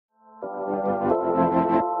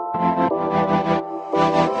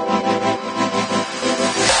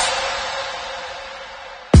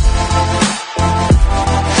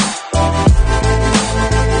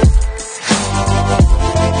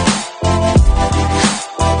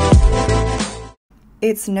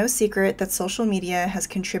It's no secret that social media has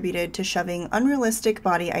contributed to shoving unrealistic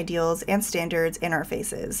body ideals and standards in our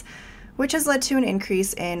faces, which has led to an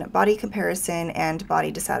increase in body comparison and body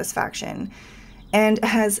dissatisfaction. And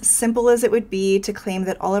as simple as it would be to claim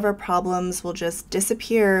that all of our problems will just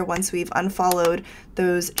disappear once we've unfollowed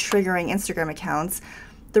those triggering Instagram accounts,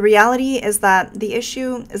 the reality is that the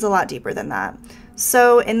issue is a lot deeper than that.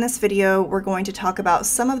 So in this video, we're going to talk about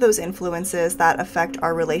some of those influences that affect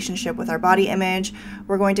our relationship with our body image.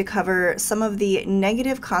 We're going to cover some of the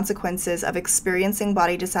negative consequences of experiencing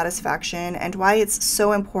body dissatisfaction and why it's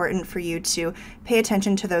so important for you to pay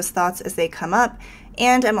attention to those thoughts as they come up.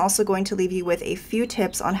 And I'm also going to leave you with a few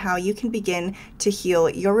tips on how you can begin to heal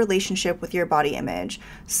your relationship with your body image.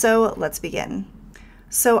 So let's begin.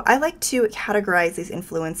 So I like to categorize these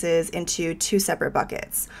influences into two separate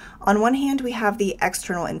buckets. On one hand, we have the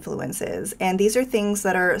external influences, and these are things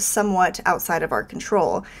that are somewhat outside of our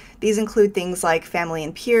control. These include things like family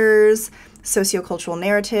and peers, sociocultural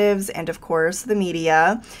narratives, and of course, the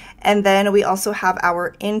media. And then we also have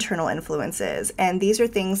our internal influences, and these are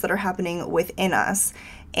things that are happening within us.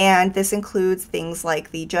 And this includes things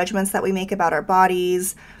like the judgments that we make about our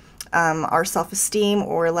bodies, our self-esteem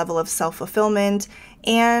or level of self-fulfillment,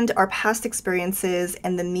 and our past experiences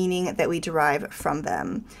and the meaning that we derive from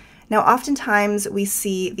them. Now, oftentimes we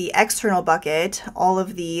see the external bucket, all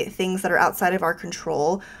of the things that are outside of our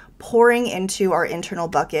control, pouring into our internal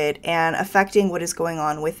bucket and affecting what is going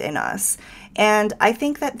on within us. And I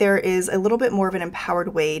think that there is a little bit more of an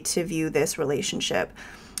empowered way to view this relationship.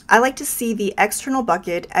 I like to see the external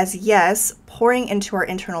bucket as, yes, pouring into our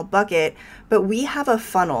internal bucket, but we have a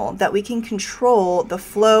funnel that we can control the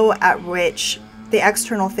flow at which the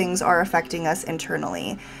external things are affecting us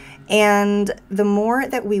internally. And the more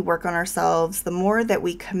that we work on ourselves, the more that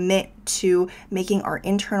we commit to making our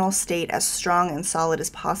internal state as strong and solid as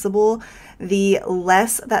possible, the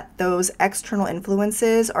less that those external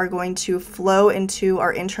influences are going to flow into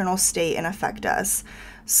our internal state and affect us.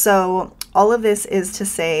 So all of this is to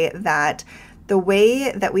say that the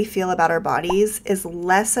way that we feel about our bodies is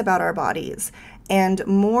less about our bodies and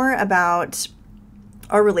more about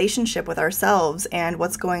our relationship with ourselves and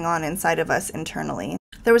what's going on inside of us internally.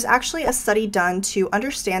 There was actually a study done to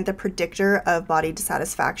understand the predictor of body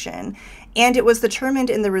dissatisfaction, and it was determined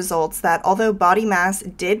in the results that although body mass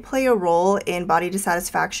did play a role in body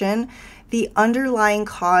dissatisfaction, the underlying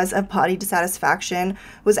cause of body dissatisfaction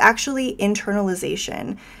was actually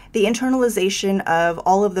internalization, the internalization of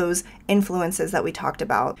all of those influences that we talked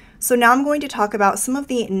about. So now I'm going to talk about some of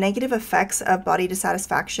the negative effects of body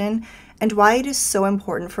dissatisfaction and why it is so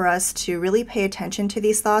important for us to really pay attention to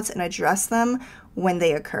these thoughts and address them when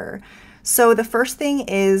they occur. So the first thing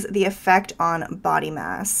is the effect on body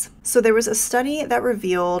mass. So there was a study that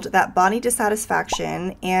revealed that body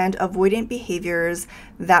dissatisfaction and avoidant behaviors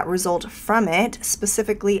that result from it,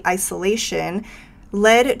 specifically isolation,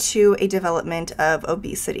 led to a development of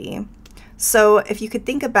obesity. So if you could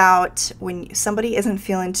think about when somebody isn't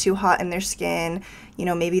feeling too hot in their skin,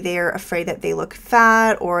 maybe they're afraid that they look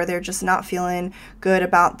fat or they're just not feeling good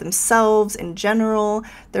about themselves in general,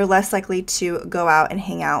 they're less likely to go out and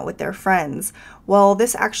hang out with their friends. Well,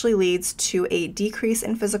 this actually leads to a decrease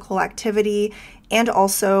in physical activity, and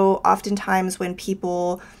also oftentimes when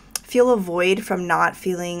people feel a void from not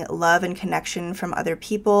feeling love and connection from other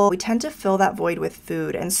people, we tend to fill that void with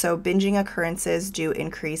food, and so binging occurrences do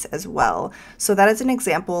increase as well. So that is an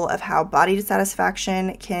example of how body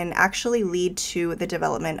dissatisfaction can actually lead to the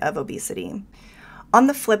development of obesity. On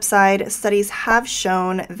the flip side, studies have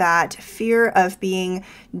shown that fear of being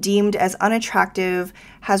deemed as unattractive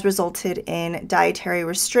has resulted in dietary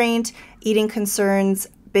restraint, eating concerns,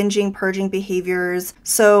 binging, purging behaviors.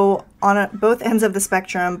 So on both ends of the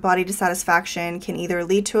spectrum, body dissatisfaction can either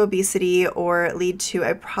lead to obesity or lead to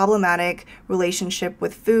a problematic relationship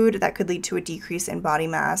with food that could lead to a decrease in body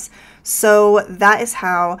mass. So that is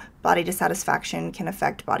how body dissatisfaction can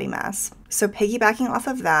affect body mass. So piggybacking off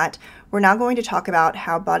of that, we're now going to talk about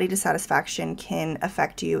how body dissatisfaction can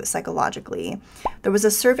affect you psychologically. There was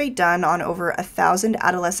a survey done on over 1,000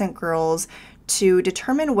 adolescent girls to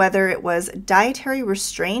determine whether it was dietary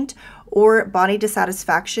restraint or body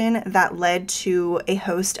dissatisfaction that led to a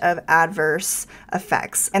host of adverse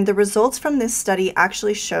effects. And the results from this study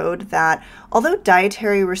actually showed that although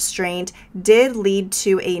dietary restraint did lead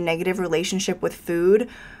to a negative relationship with food,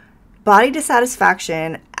 body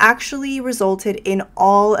dissatisfaction actually resulted in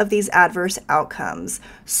all of these adverse outcomes.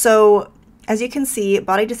 So as you can see,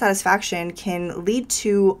 body dissatisfaction can lead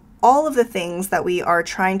to all of the things that we are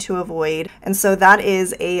trying to avoid. And so that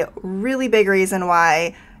is a really big reason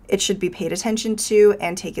why it should be paid attention to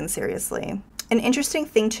and taken seriously. An interesting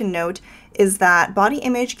thing to note is that body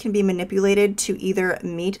image can be manipulated to either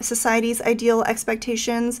meet society's ideal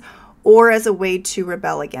expectations or as a way to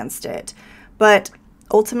rebel against it. But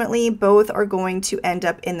ultimately, both are going to end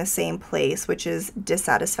up in the same place, which is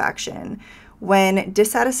dissatisfaction. When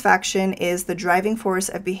dissatisfaction is the driving force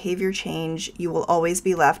of behavior change, you will always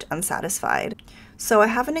be left unsatisfied. So I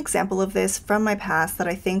have an example of this from my past that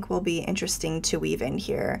I think will be interesting to weave in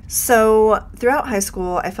here. So throughout high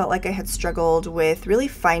school, I felt like I had struggled with really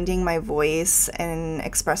finding my voice and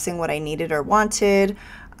expressing what I needed or wanted,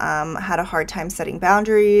 had a hard time setting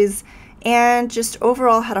boundaries, and just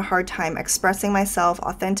overall had a hard time expressing myself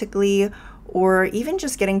authentically or even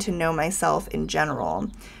just getting to know myself in general.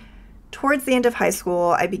 Towards the end of high school,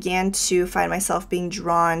 I began to find myself being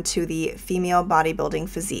drawn to the female bodybuilding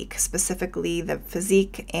physique, specifically the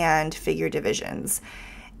physique and figure divisions.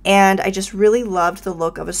 And I just really loved the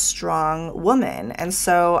look of a strong woman. And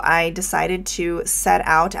so I decided to set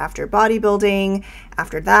out after bodybuilding.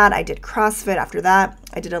 After that, I did CrossFit. After that,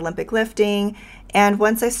 I did Olympic lifting. And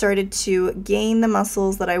once I started to gain the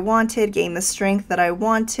muscles that I wanted, gain the strength that I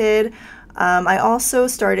wanted, I also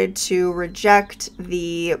started to reject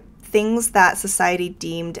the things that society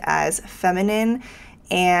deemed as feminine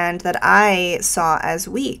and that I saw as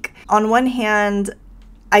weak. On one hand,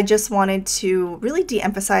 I just wanted to really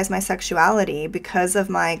de-emphasize my sexuality because of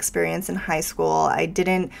my experience in high school. I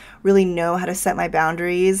didn't really know how to set my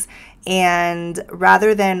boundaries, and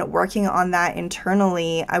rather than working on that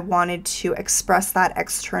internally, I wanted to express that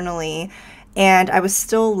externally. And I was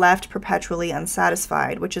still left perpetually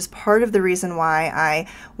unsatisfied, which is part of the reason why I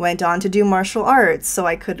went on to do martial arts, so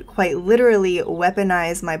I could quite literally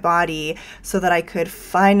weaponize my body so that I could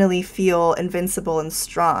finally feel invincible and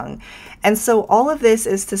strong. And so all of this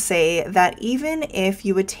is to say that even if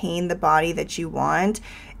you attain the body that you want,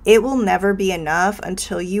 it will never be enough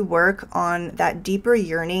until you work on that deeper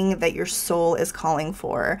yearning that your soul is calling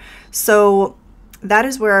for. So that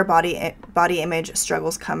is where our body image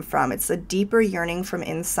struggles come from. It's a deeper yearning from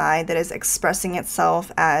inside that is expressing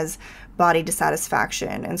itself as body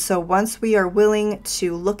dissatisfaction. And so once we are willing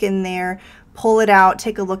to look in there, pull it out,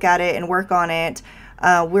 take a look at it, and work on it,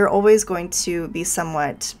 we're always going to be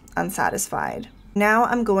somewhat unsatisfied. Now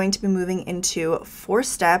I'm going to be moving into 4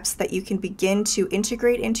 steps that you can begin to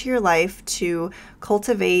integrate into your life to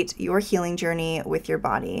cultivate your healing journey with your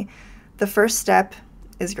body. The first step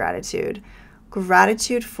is gratitude.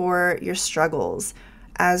 Gratitude for your struggles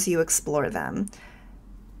as you explore them.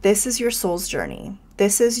 This is your soul's journey.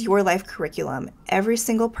 This is your life curriculum. Every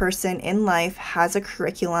single person in life has a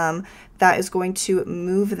curriculum that is going to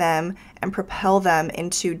move them and propel them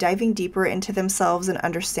into diving deeper into themselves and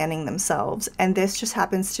understanding themselves. And this just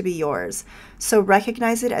happens to be yours. So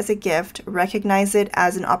recognize it as a gift. Recognize it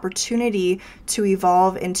as an opportunity to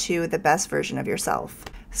evolve into the best version of yourself.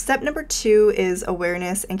 Step number 2 is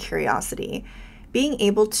awareness and curiosity. Being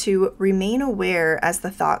able to remain aware as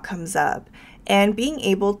the thought comes up and being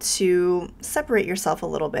able to separate yourself a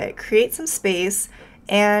little bit, create some space,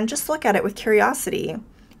 and just look at it with curiosity.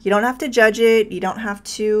 You don't have to judge it. You don't have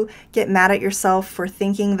to get mad at yourself for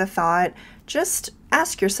thinking the thought. Just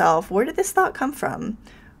ask yourself, where did this thought come from?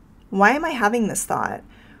 Why am I having this thought?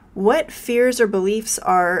 What fears or beliefs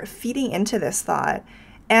are feeding into this thought?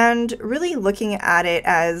 And really looking at it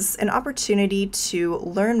as an opportunity to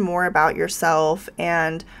learn more about yourself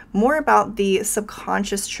and more about the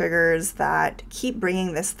subconscious triggers that keep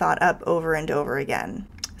bringing this thought up over and over again.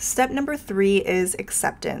 Step number 3 is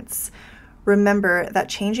acceptance. Remember that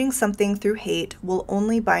changing something through hate will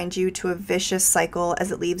only bind you to a vicious cycle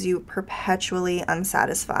as it leaves you perpetually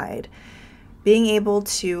unsatisfied. Being able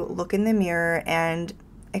to look in the mirror and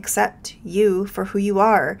accept you for who you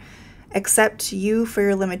are. Accept you for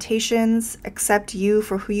your limitations, accept you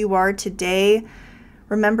for who you are today.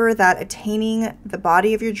 Remember that attaining the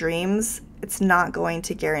body of your dreams, it's not going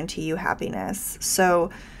to guarantee you happiness. So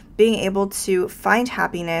being able to find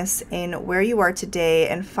happiness in where you are today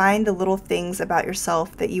and find the little things about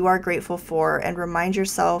yourself that you are grateful for and remind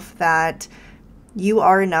yourself that you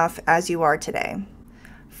are enough as you are today.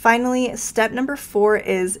 Finally, step number 4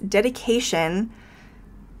 is dedication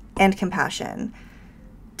and compassion.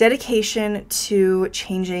 Dedication to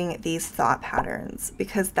changing these thought patterns,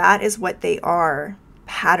 because that is what they are,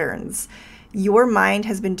 patterns. Your mind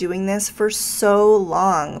has been doing this for so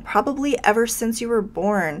long, probably ever since you were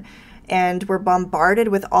born, and we're bombarded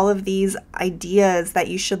with all of these ideas that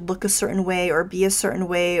you should look a certain way or be a certain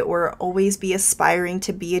way or always be aspiring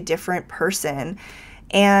to be a different person.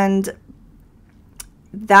 And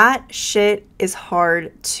that shit is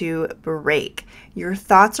hard to break. Your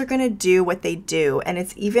thoughts are going to do what they do, and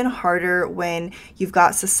it's even harder when you've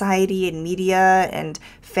got society and media and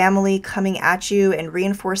family coming at you and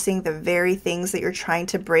reinforcing the very things that you're trying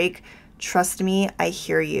to break. Trust me, I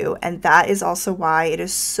hear you. And that is also why it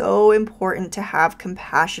is so important to have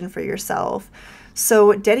compassion for yourself.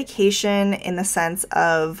 So dedication in the sense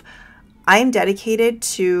of, I'm dedicated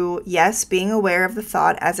to, yes, being aware of the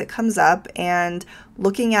thought as it comes up and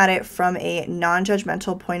looking at it from a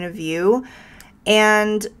non-judgmental point of view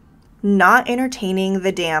and not entertaining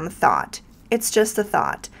the damn thought. It's just a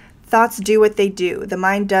thought. Thoughts do what they do. The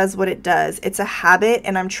mind does what it does. It's a habit,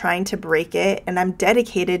 and I'm trying to break it, and I'm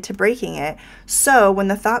dedicated to breaking it. So when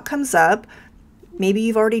the thought comes up, maybe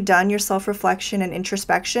you've already done your self-reflection and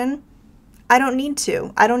introspection. I don't need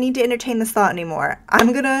to. I don't need to entertain this thought anymore.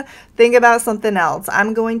 I'm going to think about something else.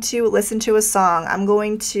 I'm going to listen to a song. I'm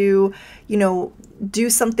going to,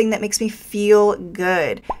 do something that makes me feel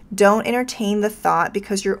good. Don't entertain the thought,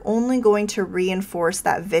 because you're only going to reinforce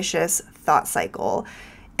that vicious thought cycle.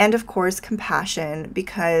 And of course, compassion,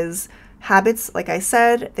 because habits, like I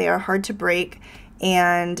said, they are hard to break,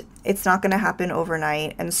 and it's not going to happen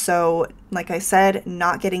overnight. And so, like I said,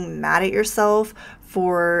 not getting mad at yourself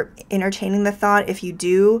for entertaining the thought. If you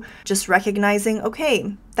do, just recognizing,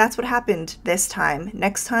 okay, that's what happened this time.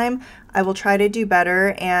 Next time, I will try to do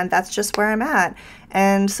better, and that's just where I'm at.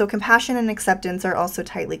 And so compassion and acceptance are also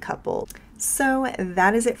tightly coupled. So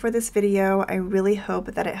that is it for this video. I really hope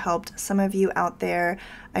that it helped some of you out there.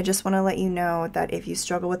 I just want to let you know that if you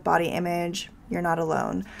struggle with body image, you're not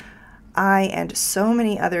alone. I and so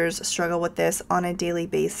many others struggle with this on a daily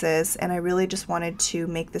basis, and I really just wanted to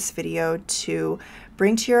make this video to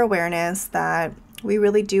bring to your awareness that we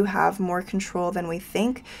really do have more control than we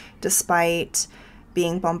think, despite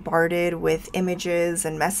being bombarded with images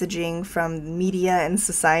and messaging from media and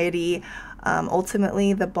society.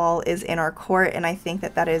 Ultimately, the ball is in our court, and I think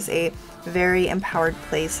that that is a very empowered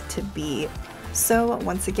place to be. So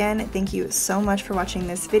once again, thank you so much for watching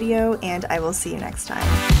this video, and I will see you next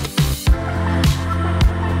time.